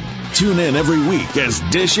game. Tune in every week as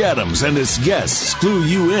Dish Adams and his guests clue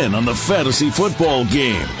you in on the fantasy football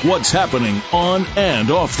game, what's happening on and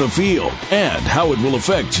off the field, and how it will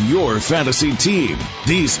affect your fantasy team.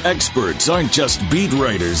 These experts aren't just beat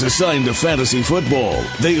writers assigned to fantasy football.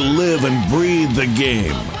 They live and breathe the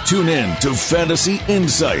game. Tune in to Fantasy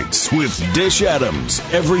Insights with Dish Adams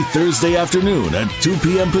every Thursday afternoon at 2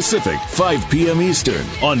 p.m. Pacific, 5 p.m. Eastern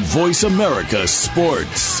on Voice America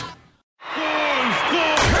Sports.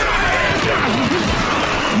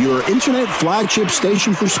 Your internet flagship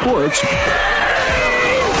station for sports.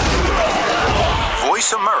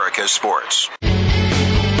 Voice America Sports.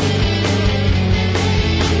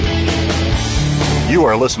 You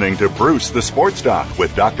are listening to Bruce the Sports Doc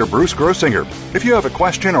with Dr. Bruce Grossinger. If you have a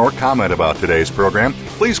question or comment about today's program,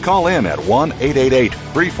 please call in at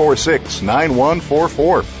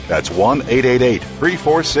 1-888-346-9144. That's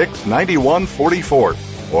 1-888-346-9144.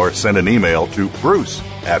 Or send an email to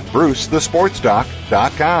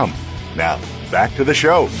bruce@brucethesportsdoc.com. Now, back to the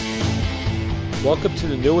show. Welcome to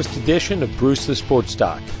the newest edition of Bruce the Sports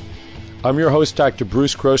Doc. I'm your host, Dr.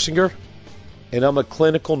 Bruce Grossinger, and I'm a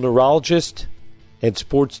clinical neurologist and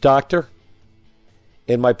sports doctor,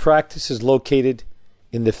 and my practice is located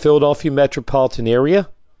in the Philadelphia metropolitan area,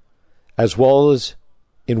 as well as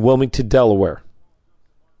in Wilmington, Delaware.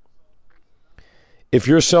 If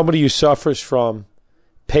you're somebody who suffers from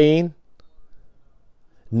pain,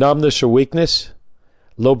 numbness or weakness,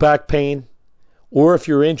 low back pain, or if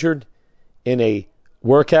you're injured in a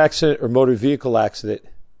work accident or motor vehicle accident,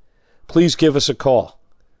 please give us a call.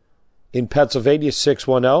 In Pennsylvania,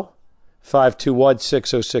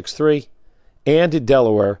 610-521-6063, and in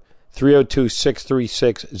Delaware,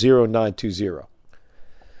 302-636-0920.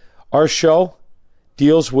 Our show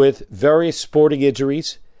deals with various sporting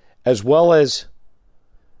injuries as well as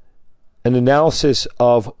an analysis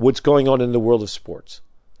of what's going on in the world of sports.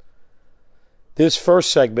 This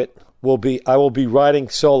first segment I will be riding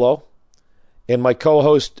solo, and my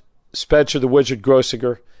co-host Spencer the Wizard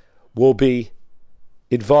Grossinger will be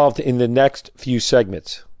involved in the next few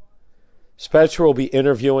segments. Spencer will be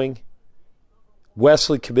interviewing Wes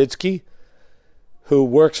Kaminsky, who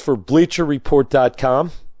works for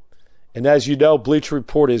BleacherReport.com. And as you know, Bleacher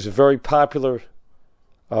Report is a very popular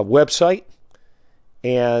website,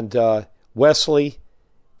 and Wesley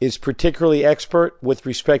is particularly expert with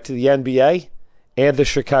respect to the NBA and the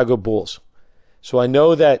Chicago Bulls. So I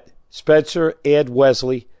know that Spencer and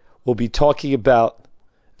Wesley will be talking about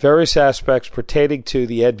various aspects pertaining to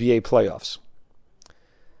the NBA playoffs.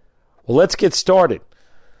 Well, let's get started.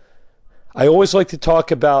 I always like to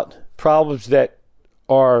talk about problems that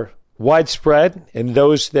are widespread and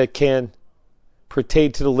those that can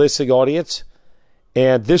pertain to the listening audience.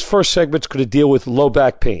 And this first segment is going to deal with low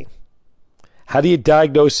back pain. How do you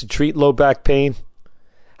diagnose and treat low back pain?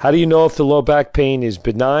 How do you know if the low back pain is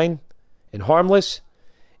benign and harmless?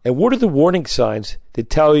 And what are the warning signs that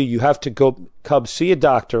tell you have to come see a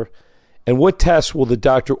doctor? And what tests will the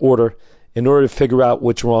doctor order in order to figure out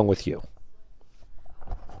what's wrong with you?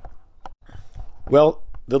 Well,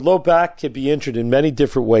 the low back can be injured in many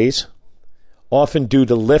different ways, often due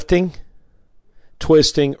to lifting,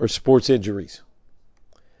 twisting, or sports injuries.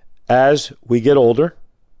 As we get older,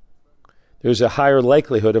 there's a higher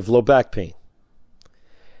likelihood of low back pain.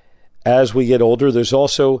 As we get older, there's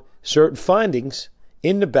also certain findings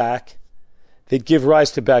in the back that give rise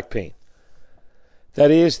to back pain. That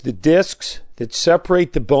is, the discs that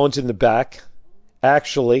separate the bones in the back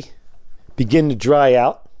actually begin to dry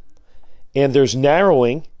out, and there's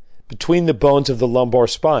narrowing between the bones of the lumbar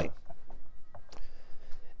spine.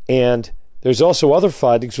 And there's also other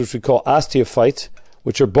findings which we call osteophytes,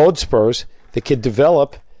 which are bone spurs that can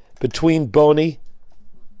develop between bony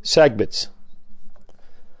segments.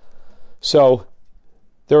 So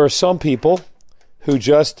there are some people who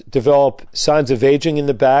just develop signs of aging in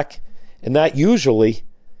the back, and that usually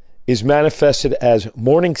is manifested as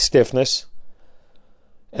morning stiffness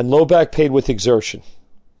and low back pain with exertion.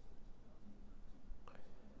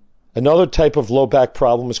 Another type of low back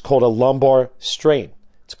problem is called a lumbar strain.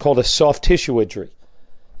 It's called a soft tissue injury.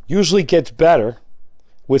 Usually gets better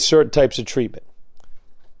with certain types of treatment.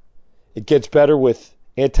 It gets better with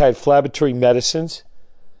anti-inflammatory medicines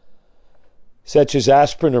such as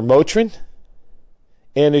aspirin or Motrin,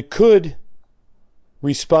 and it could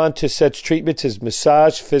respond to such treatments as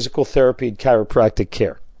massage, physical therapy, and chiropractic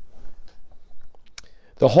care.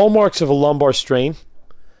 The hallmarks of a lumbar strain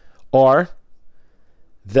are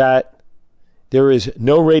that there is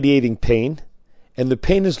no radiating pain, and the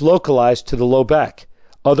pain is localized to the low back,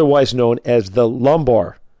 otherwise known as the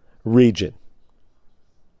lumbar region.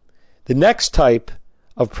 The next type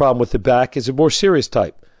of problem with the back is a more serious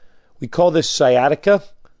type. We call this sciatica,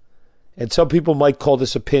 and some people might call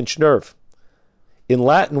this a pinched nerve. In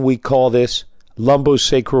Latin, we call this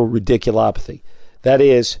lumbosacral radiculopathy. That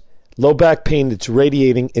is, low back pain that's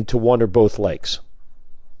radiating into one or both legs.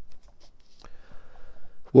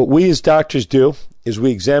 What we as doctors do is we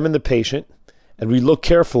examine the patient and we look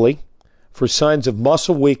carefully for signs of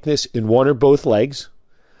muscle weakness in one or both legs.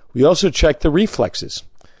 We also check the reflexes.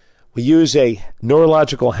 We use a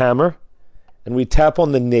neurological hammer and we tap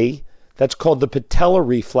on the knee. That's called the patellar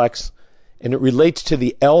reflex, and it relates to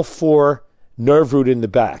the L4 nerve root in the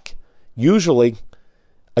back. Usually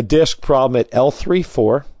a disc problem at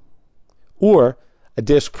L3-4 or a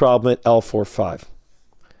disc problem at L4-5.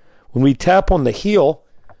 When we tap on the heel,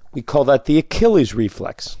 we call that the Achilles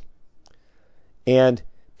reflex. And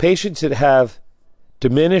patients that have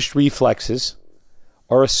diminished reflexes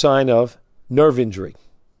are a sign of nerve injury.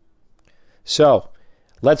 So,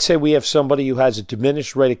 let's say we have somebody who has a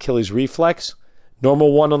diminished right Achilles reflex,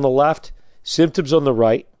 normal one on the left, symptoms on the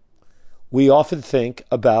right. We often think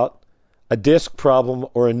about a disc problem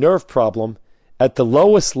or a nerve problem at the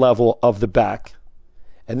lowest level of the back,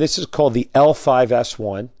 and this is called the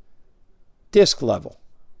L5-S1 disc level.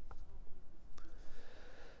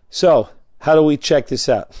 So, how do we check this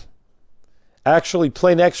out? Actually,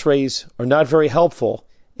 plain x-rays are not very helpful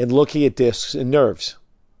in looking at discs and nerves.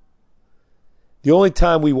 The only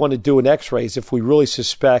time we want to do an x-ray is if we really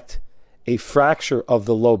suspect a fracture of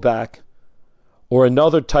the low back or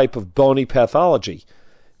another type of bony pathology,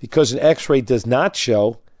 because an x-ray does not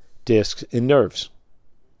show discs and nerves.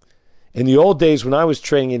 In the old days when I was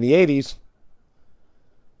training in the 80s,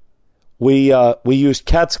 we used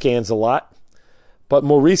CAT scans a lot, but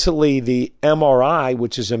more recently the MRI,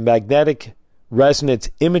 which is a magnetic resonance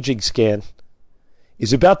imaging scan,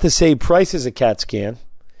 is about the same price as a CAT scan,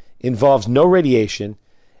 involves no radiation,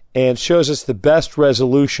 and shows us the best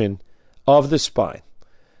resolution of the spine.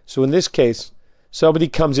 So in this case, somebody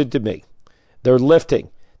comes into me. They're lifting.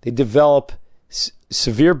 They develop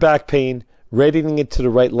severe back pain, radiating it to the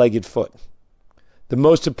right-legged foot. The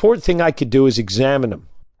most important thing I could do is examine them.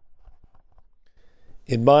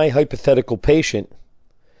 In my hypothetical patient,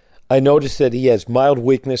 I noticed that he has mild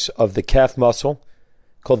weakness of the calf muscle,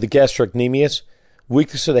 called the gastrocnemius,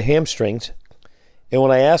 weakness of the hamstrings, and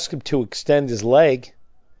when I ask him to extend his leg,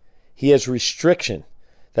 he has restriction.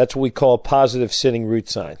 That's what we call a positive sitting root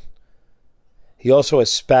sign. He also has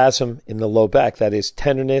spasm in the low back, that is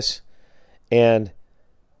tenderness and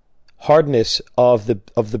hardness of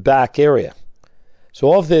the back area. So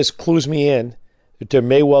all of this clues me in that there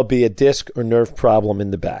may well be a disc or nerve problem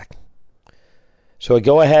in the back. So I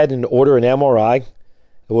go ahead and order an MRI, and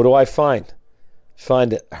what do I find?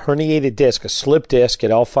 Find a herniated disc, a slip disc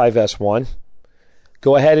at L5S1.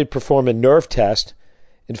 Go ahead and perform a nerve test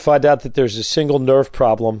and find out that there's a single nerve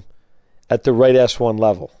problem at the right S1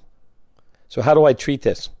 level. So how do I treat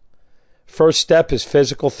this? First step is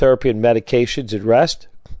physical therapy and medications at rest.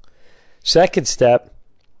 Second step,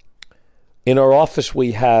 in our office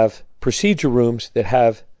we have procedure rooms that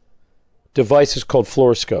have devices called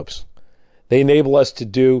fluoroscopes. They enable us to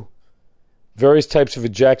do various types of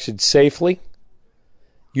injections safely,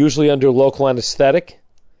 usually under local anesthetic.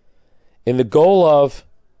 And the goal of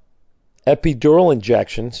epidural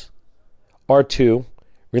injections are to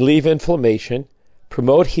relieve inflammation,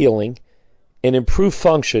 promote healing, and improve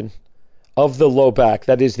function of the low back,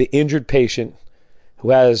 that is the injured patient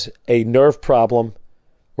who has a nerve problem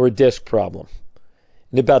or a disc problem.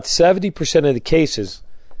 In about 70% of the cases,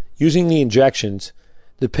 using the injections,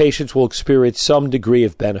 the patients will experience some degree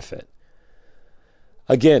of benefit.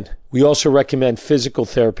 Again, we also recommend physical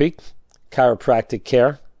therapy, chiropractic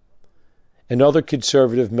care, and other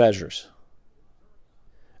conservative measures.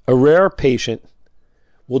 A rare patient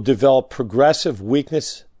will develop progressive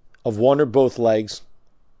weakness of one or both legs,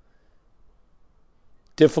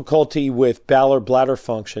 difficulty with bowel or bladder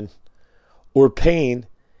function, or pain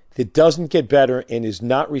that doesn't get better and is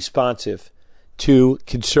not responsive to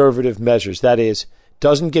conservative measures. That is,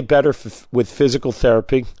 doesn't get better with physical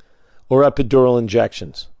therapy or epidural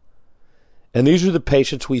injections. And these are the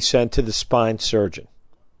patients we send to the spine surgeon.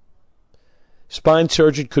 Spine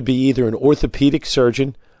surgeon could be either an orthopedic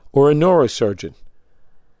surgeon or a neurosurgeon.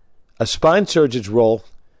 A spine surgeon's role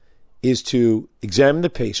is to examine the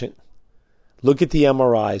patient, look at the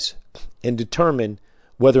MRIs, and determine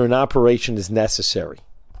whether an operation is necessary.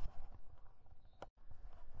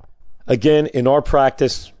 Again, in our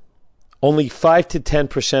practice, only 5 to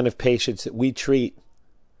 10% of patients that we treat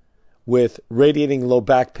with radiating low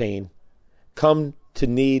back pain come to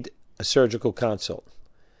need a surgical consult.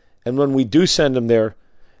 And when we do send them there,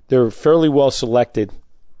 they're fairly well selected,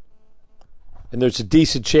 and there's a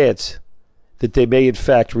decent chance that they may in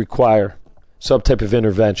fact require some type of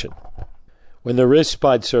intervention. When there is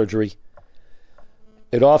spine surgery,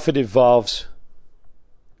 it often involves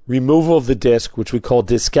removal of the disc, which we call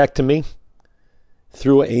discectomy,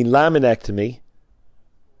 through a laminectomy,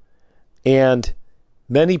 and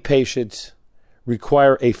many patients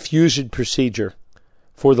require a fusion procedure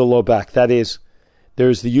for the low back. That is,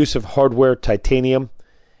 there's the use of hardware, titanium,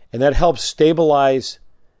 and that helps stabilize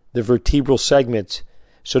the vertebral segments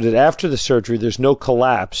so that after the surgery there's no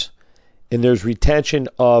collapse and there's retention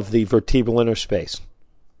of the vertebral interspace.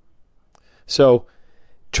 So,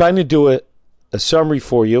 trying to do a summary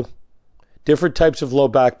for you, different types of low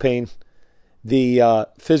back pain. The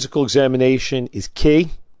physical examination is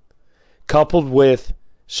key, coupled with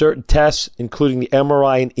certain tests, including the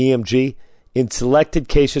MRI and EMG, in selected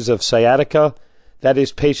cases of sciatica, that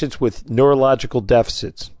is, patients with neurological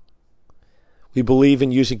deficits. We believe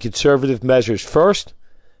in using conservative measures first,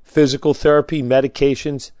 physical therapy,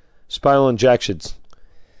 medications, spinal injections,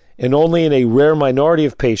 and only in a rare minority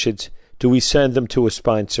of patients do we send them to a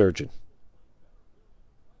spine surgeon.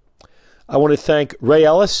 I want to thank Ray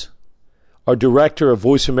Ellis, our director of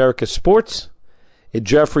Voice America Sports, and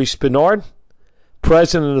Jeffrey Spinard,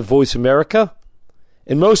 president of Voice America,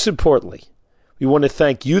 and most importantly, we want to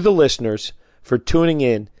thank you, the listeners, for tuning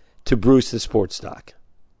in to Bruce the Sports Doc.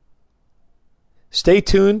 Stay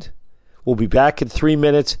tuned. We'll be back in 3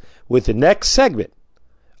 minutes with the next segment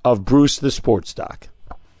of Bruce the Sports Doc.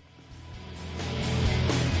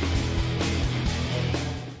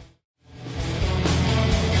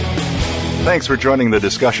 Thanks for joining the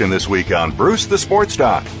discussion this week on Bruce the Sports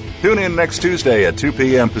Doc. Tune in next Tuesday at 2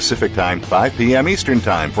 p.m. Pacific Time, 5 p.m. Eastern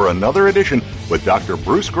Time for another edition with Dr.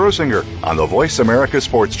 Bruce Grossinger on the Voice America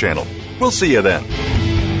Sports Channel. We'll see you then.